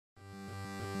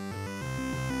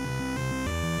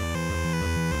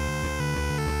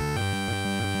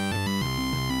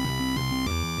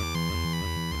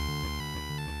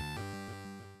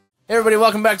Hey everybody,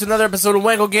 welcome back to another episode of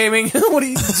Wangle Gaming. What are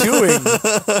you doing?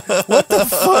 What the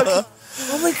fuck?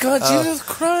 Oh my god, Jesus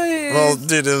Christ. Well,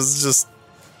 dude, it was just...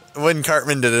 When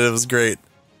Cartman did it, it was great.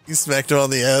 He smacked him on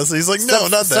the ass. He's like, no,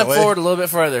 not that way. Step forward a little bit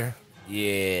further.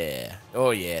 Yeah.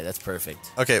 Oh yeah, that's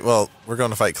perfect. Okay, well, we're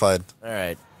going to fight Clyde.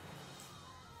 Alright.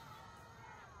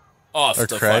 Off Or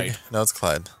the Craig. fight. No, it's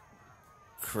Clyde.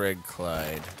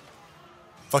 Clyde.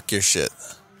 Fuck your shit.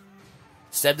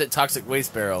 Stab that toxic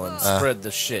waste barrel and spread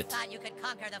the shit. Thought you could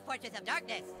conquer the fortress of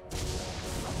darkness.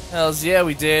 Hells yeah,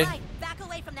 we did. Right, back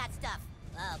away from that stuff.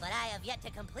 Oh, but I have yet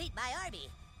to complete my army.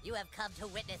 You have come to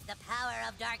witness the power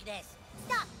of darkness.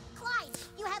 Stop! Clyde!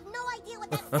 You have no idea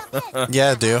what that stuff is!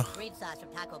 Yeah, I do. Green sauce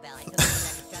from Taco Bell. I took it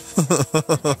from that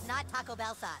instruction. It's not Taco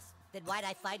Bell sauce. Then why'd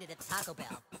I find it at Taco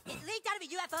Bell? It leaked out of a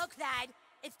UFO, Clyde.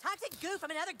 It's toxic goo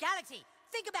from another galaxy.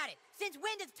 Think about it. Since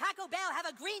when does Taco Bell have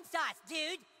a green sauce,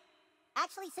 dude?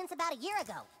 Actually, since about a year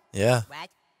ago. Yeah. What?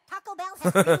 Taco Bell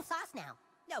has green sauce now.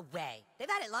 No way. They've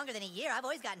had it longer than a year. I've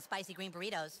always gotten spicy green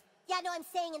burritos. Yeah, no, I'm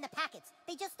saying in the packets.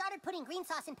 They just started putting green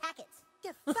sauce in packets.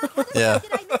 The fuck? How the fuck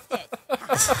did I miss it?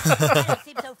 I don't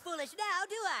seem so foolish now,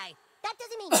 do I? That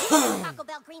doesn't mean you know Taco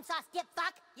Bell green sauce, dip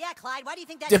fuck. Yeah, Clyde, why do you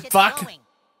think that Dip shit's fuck? going?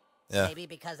 Yeah. Maybe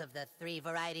because of the 3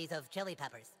 varieties of chili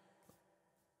peppers.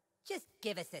 Just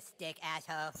give us the stick,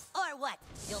 asshole. Or what?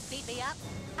 You'll beat me up?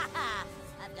 Haha!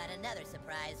 I've got another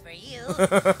surprise for you.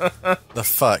 The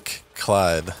fuck,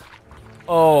 Clyde.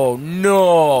 Oh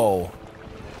no.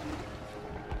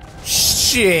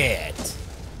 Shit.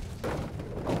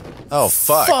 Oh,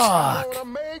 fuck. Fuck. Wanna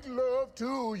make love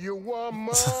to you one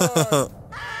more.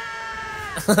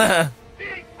 Get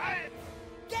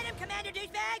him, Commander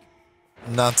Douchebag!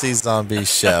 Nazi zombie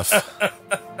chef.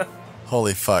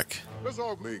 Holy fuck. Let's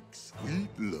all make sweet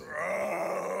love.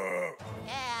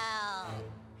 Hell.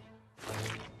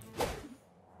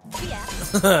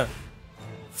 Yeah.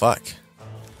 Fuck.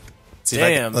 See if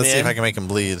Damn, let's see if man. I can make him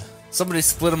bleed. Somebody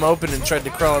split him open and tried to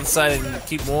crawl inside and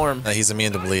keep warm. He's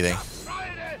immune to bleeding.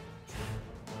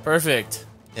 Perfect.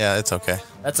 Yeah, it's okay.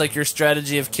 That's like your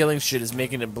strategy of killing shit is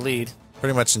making it bleed.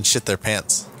 Pretty much in shit their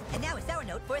pants. And now a sour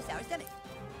note for a sour stomach.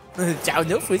 Ciao,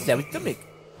 no food, that was stomach.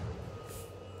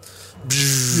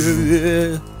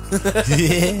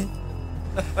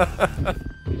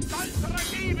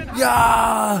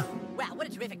 Yeah. Wow, what a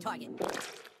terrific target.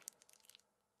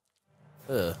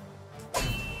 Looks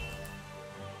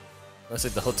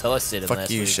like the hotel I stayed in Fuck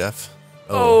last you, week. chef.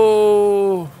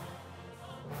 Oh.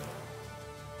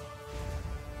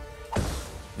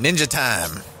 Ninja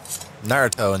time.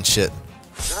 Naruto and shit.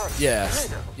 Yeah.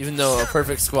 Even though a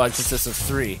perfect squad consists of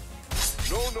 3.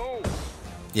 No.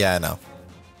 Yeah, I know.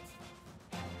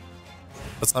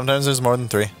 But sometimes there's more than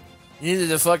 3. You needed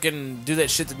to fucking do that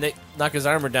shit to knock his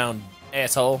armor down,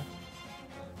 asshole.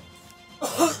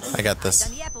 I got this.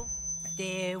 On the apple.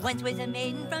 There once was a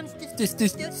maiden from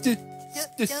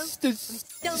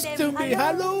Stony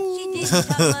Hollow. She didn't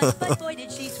talk much, but boy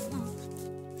did she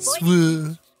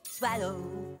swoon.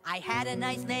 Swallow. I had a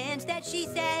nice lance that she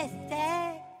said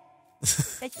that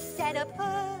she set up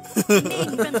her. The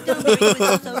maiden from Stoneberry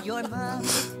was also your mom.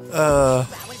 Wow,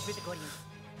 what a terrific audience.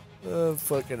 Oh,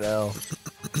 fucking hell.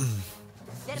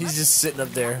 He's just sitting up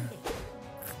there.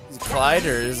 Is it Clyde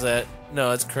or is that...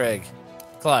 No, it's Craig.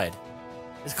 Clyde.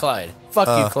 It's Clyde. Fuck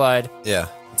you, Clyde. Yeah,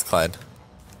 it's Clyde.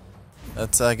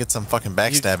 Let's get some fucking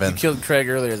backstab You in. killed Craig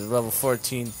earlier, the level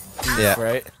 14 thief, Yeah.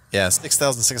 right? Yeah,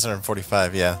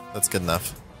 6,645. Yeah, that's good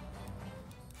enough.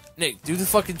 Nick, do the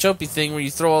fucking jumpy thing where you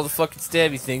throw all the fucking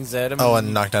stabby things at him. Oh,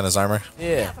 and knock down his armor?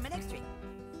 Yeah. From an extra.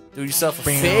 Do yourself a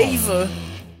favor.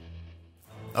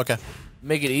 Okay,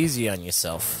 Make it easy on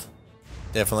yourself.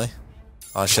 definitely.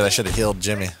 Oh shit, I should have healed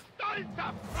Jimmy.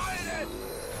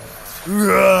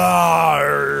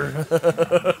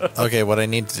 Okay, what I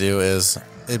need to do is...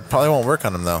 It probably won't work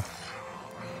on him, though.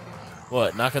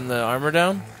 What, knocking the armor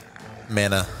down?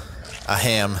 Mana. A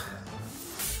ham.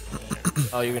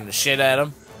 Oh, you're gonna shit at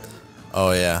him?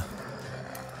 Oh, yeah.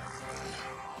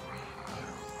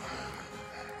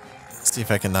 Let's see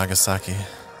if I can Nagasaki.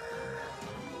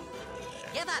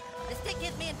 Give up. The stick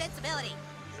gives me invincibility.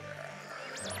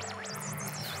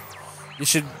 You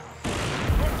should...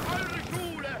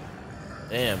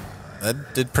 Damn.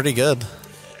 That did pretty good.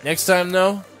 Next time,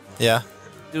 though, Yeah.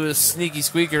 do a sneaky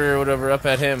squeaker or whatever up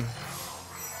at him.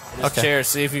 In his Okay. chair,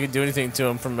 see if you can do anything to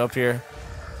him from up here.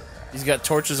 He's got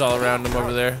torches all around him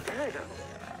over there.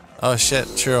 Oh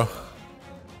shit, true.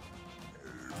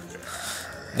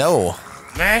 No.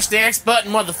 Mash the X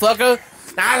button, motherfucker!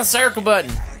 Not the circle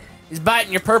button! He's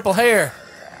biting your purple hair!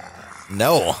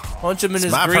 No. Punch him in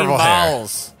his my green purple hair.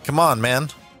 balls! Come on,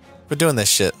 man. We're doing this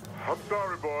shit. I'm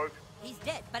sorry, boys. He's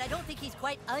dead, but I don't think he's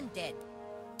quite undead.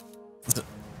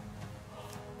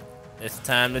 It's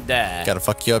time to die. Gotta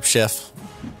fuck you up, chef.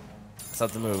 That's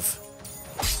not the move.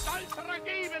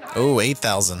 Oh,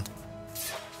 8,000.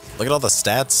 Look at all the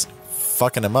stats.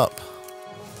 Fucking him up.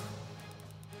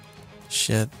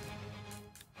 Shit.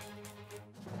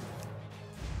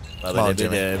 Come on,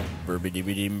 Jimmy. I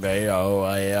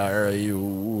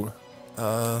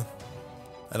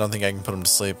don't think I can put him to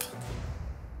sleep.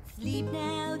 Sleep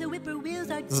now, the whippoorwills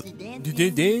are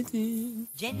dancing.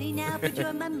 Gently now, put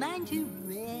your mind to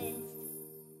rest.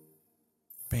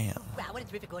 Bam. Wow, what a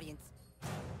terrific audience.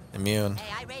 Immune.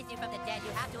 Hey, I raised you from the dead.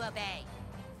 You have to obey.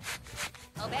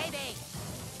 Obey me.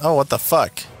 Oh, what the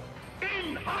fuck?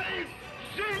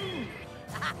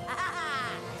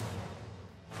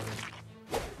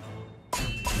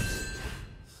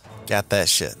 Got that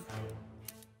shit.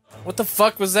 What the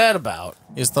fuck was that about?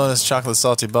 He was throwing his chocolate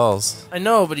salty balls. I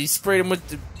know, but he sprayed him with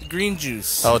the green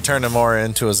juice. Oh, it turned him more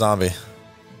into a zombie.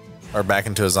 Or back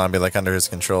into a zombie, like under his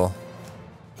control.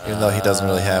 Even though he doesn't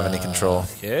really have any control.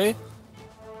 Okay.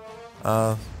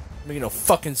 Making no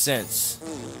fucking sense.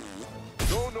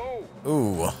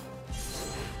 Ooh.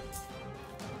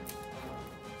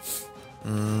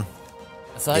 I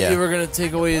thought you were gonna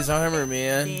take away his armor,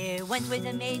 man.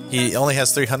 He only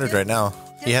has 300 right now.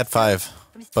 He had 5.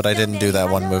 But I didn't do that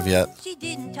one move yet.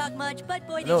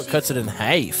 No, it cuts it in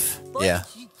half. Yeah.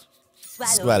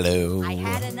 Swallow. I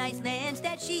had a nice land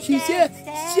that she said,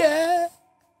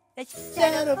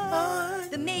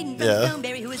 the maiden from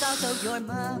Stoneberry, who is also your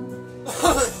mom. Wow,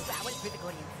 what a terrific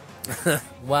audience.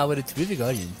 Wow, what a terrific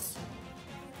audience.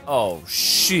 Oh,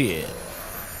 shit.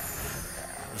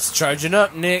 He's charging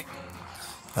up, Nick.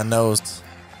 I know.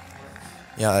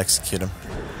 Yeah, I'll execute him.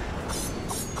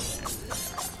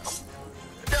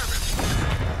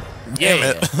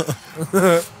 Yeah.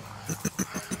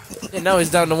 And now he's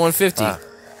down to 150.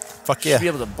 Fuck yeah. Should be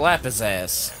able to blap his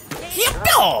ass.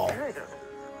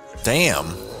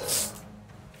 Damn.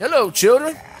 Hello,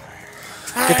 children.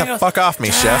 Get the fuck off me,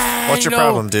 chef. What's your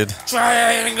problem, dude?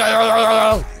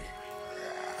 Triangle.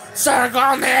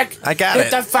 Circle, Nick. I got Hit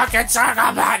it. the fucking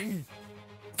circle button.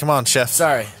 Come on, chef.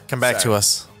 Sorry. Come back to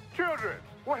us. Children,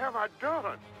 what have I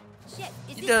done? Shit,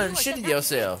 is You this done or shitted some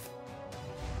yourself.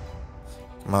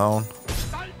 Come on.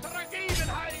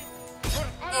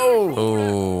 Oh.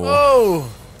 Ooh. Oh.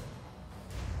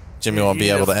 Jimmy won't be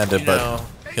able to end it, but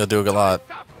he'll do a lot.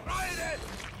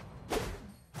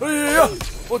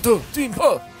 One, two, three,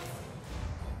 four.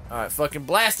 Alright, fucking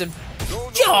blast him.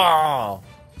 Yeah.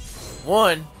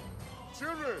 One.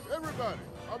 Children, everybody,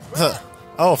 I'm back. Huh.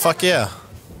 Oh, fuck yeah.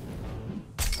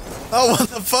 Oh, what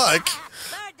the fuck?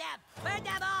 Burn them! Burn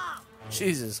them all!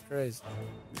 Jesus Christ.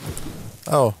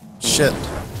 Oh, shit.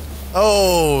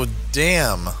 Oh,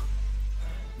 damn.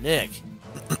 Nick.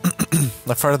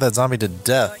 I fired that zombie to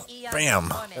death. Bam.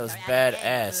 That was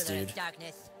badass, dude.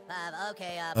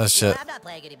 Oh, shit. I'm not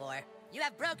playing anymore. You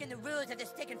have broken the rules of the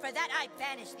stick, and for that I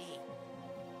banish thee.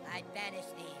 I banish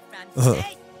thee from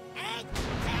space and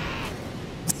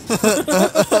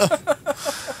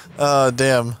Oh,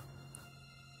 damn.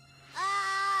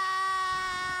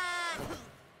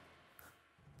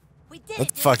 We did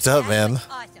That's it, fucked up, man.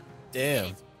 Awesome. Damn. We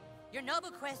did it. Your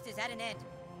noble quest is at an end,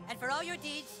 and for all your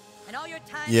deeds and all your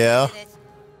time Yeah. into this,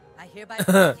 I hereby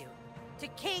promote you to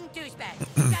King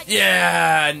Douchebag.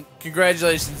 Yeah. And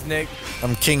congratulations, Nick.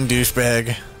 I'm King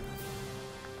Douchebag.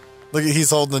 Look,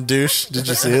 he's holding a douche. Did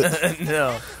you see it?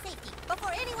 No.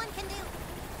 Before anyone can do.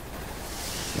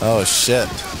 Oh, shit.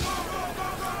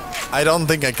 I don't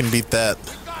think I can beat that.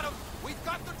 Got him! We've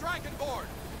got the Dragonborn!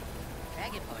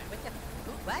 Dragonborn?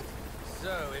 What?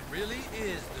 So, it really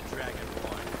is the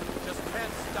Dragonborn. Just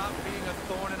can't stop being a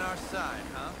thorn in our side,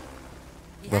 huh?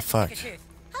 The fuck?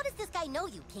 How does this guy know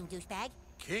you, King Douchebag?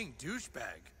 King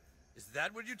Douchebag? Is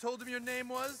that what you told him your name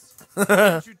was? Why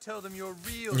didn't you tell them your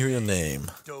real name.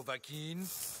 Dovahkiin?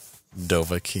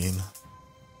 Dovahkiin.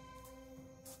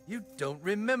 You don't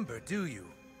remember, do you?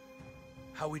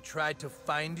 How we tried to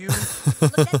find you?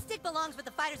 Look, that stick belongs with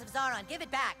the fighters of Zaron. Give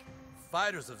it back.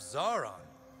 Fighters of Zaron?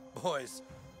 Boys,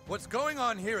 what's going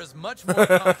on here is much more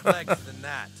complex than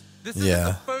that. This isn't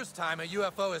the first time a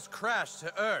UFO has crashed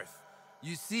to Earth.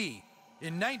 You see,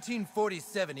 in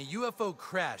 1947, a UFO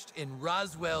crashed in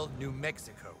Roswell, New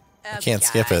Mexico. I can't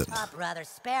skip it. Up, brother.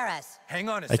 Spare us. Hang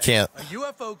on a I second. can't. A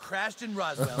UFO crashed in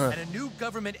Roswell, and a new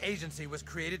government agency was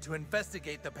created to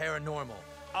investigate the paranormal.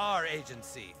 Our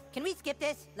agency. Can we skip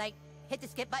this? Like, hit the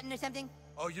skip button or something?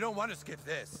 Oh, you don't want to skip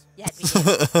this. Yes, we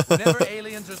do. Whenever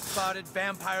aliens are spotted,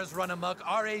 vampires run amok,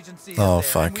 our agency is there,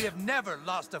 fuck. and we have never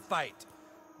lost a fight.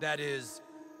 That is,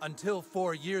 until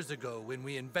 4 years ago when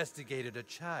we investigated a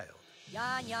child.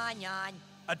 Yawn, yawn, yawn.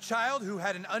 A child who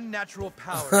had an unnatural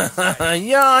power inside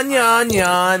Yawn, yawn,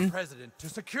 yawn. the president to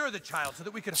secure the child so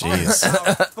that we could harness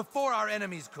power before our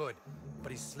enemies could.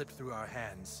 But he slipped through our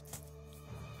hands.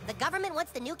 The government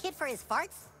wants the new kid for his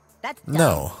farts? That's dumb.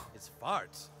 No. His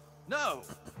farts? No.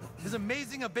 His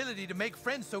amazing ability to make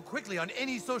friends so quickly on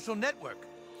any social network.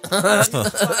 When he was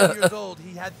 5 years old,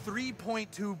 he had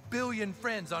 3.2 billion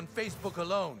friends on Facebook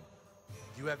alone.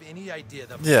 Do you have any idea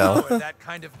the power that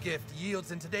kind of gift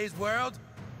yields in today's world?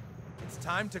 It's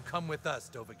time to come with us,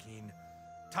 Dovahkiin.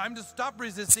 Time to stop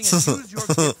resisting and use your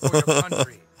gift for your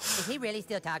country. Is he really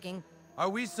still talking? Are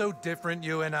we so different,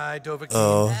 you and I, Dovahkiin?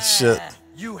 Oh, shit.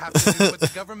 You have to do what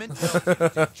the government tells you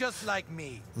to do, just like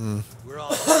me. We're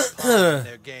all in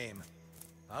their game.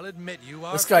 I'll admit you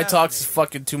are. This guy talks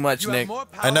fucking too much, Nick.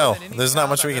 I know. There's not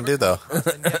much we can do, though. All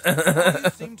you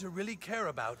seem to really care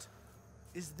about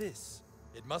is this.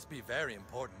 It must be very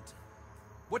important.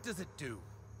 What does it do?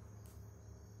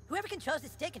 Whoever controls the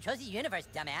stick controls the universe,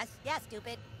 dumbass. Yeah,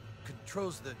 stupid.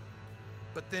 Controls the...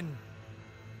 But then...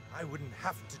 I wouldn't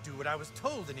have to do what I was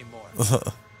told anymore.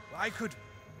 I could...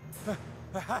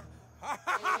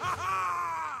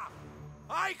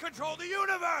 I control the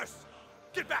universe!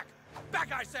 Get back!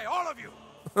 Back, I say, all of you!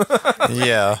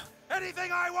 Yeah.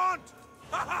 Anything I want!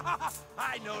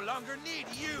 I no longer need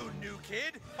you, new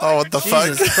kid. Oh, what the fuck?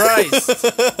 Jesus Christ.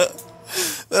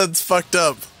 That's fucked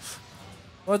up.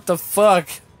 What the fuck?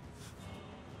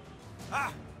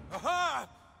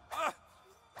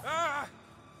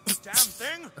 Damn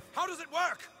thing! How does it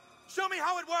work? Show me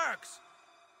how it works!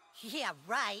 Yeah,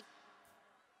 right.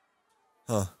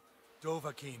 Huh.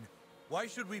 Dovahkiin, why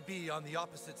should we be on the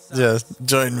opposite side? Yeah,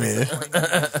 join me.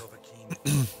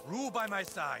 Dovahkiin. Rule by my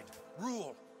side.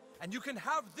 Rule. And you can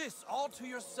have this all to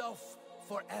yourself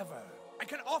forever. I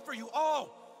can offer you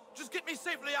all. Just get me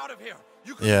safely out of here.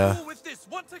 You can rule with this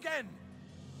once again.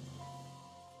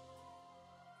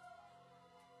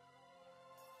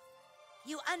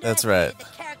 You That's right. underestimated the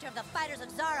character of the fighters of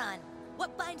Zaron.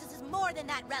 What binds us is more than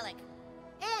that relic.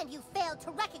 And you failed to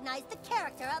recognize the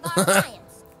character of our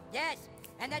alliance. Yes,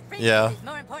 and that friendship is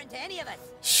more important to any of us.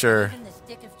 Sure. Even the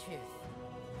stick of truth.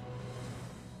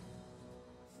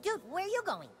 Dude, where are you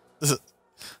going?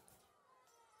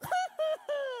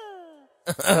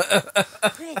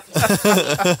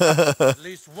 At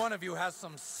least one of you has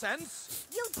some sense.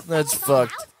 That's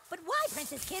fucked. Out? But why,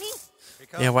 Princess Kitty?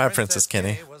 Because Yeah, why Princess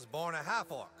Kitty? was born a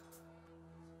half-orc,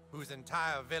 whose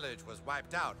entire village was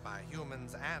wiped out by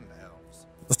humans and elves.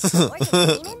 Morgan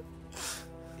Freeman?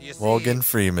 You see, Morgan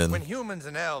Freeman. when humans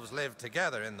and elves lived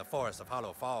together in the forest of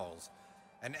Hollow Falls,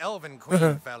 an elven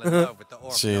queen fell in love with the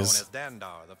orc known as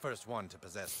Dandar, the first one to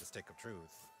possess the Stick of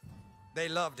Truth. They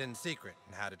loved in secret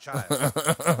and had a child. A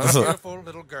beautiful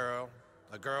little girl,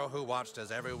 a girl who watched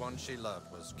as everyone she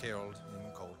loved was killed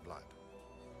in cold blood.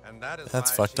 And that is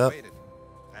That's why fucked she up. waited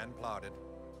and plotted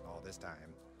all this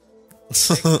time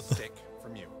to take the stick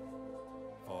from you.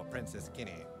 For Princess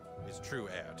Guinea is true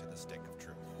heir to the Stick of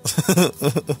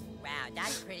Truth. Wow,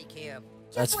 that's pretty cute.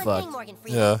 That's Just one fucked. thing, Morgan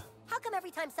Freeman. Yeah. How come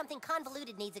every time something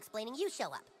convoluted needs explaining, you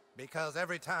show up? Because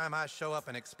every time I show up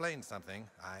and explain something,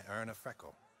 I earn a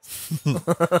freckle. Princess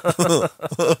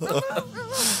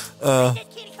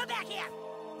Kitty, come back here!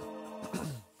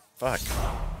 Fuck.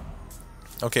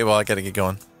 Okay, well, I gotta get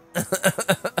going.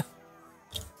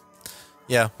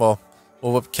 Yeah, well,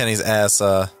 we'll whoop Kenny's ass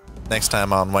next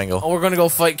time on Wangle. Oh, we're gonna go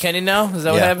fight Kenny now? Is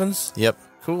that what happens? Yep.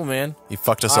 Cool, man. He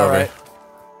fucked us All over. right.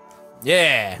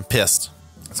 Yeah. I'm pissed.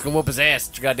 Let's go whoop his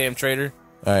ass, you goddamn traitor.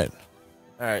 All right.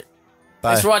 All right. Bye.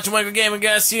 Thanks for watching Wangle Gaming,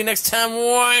 guys. See you next time,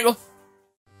 Wangle.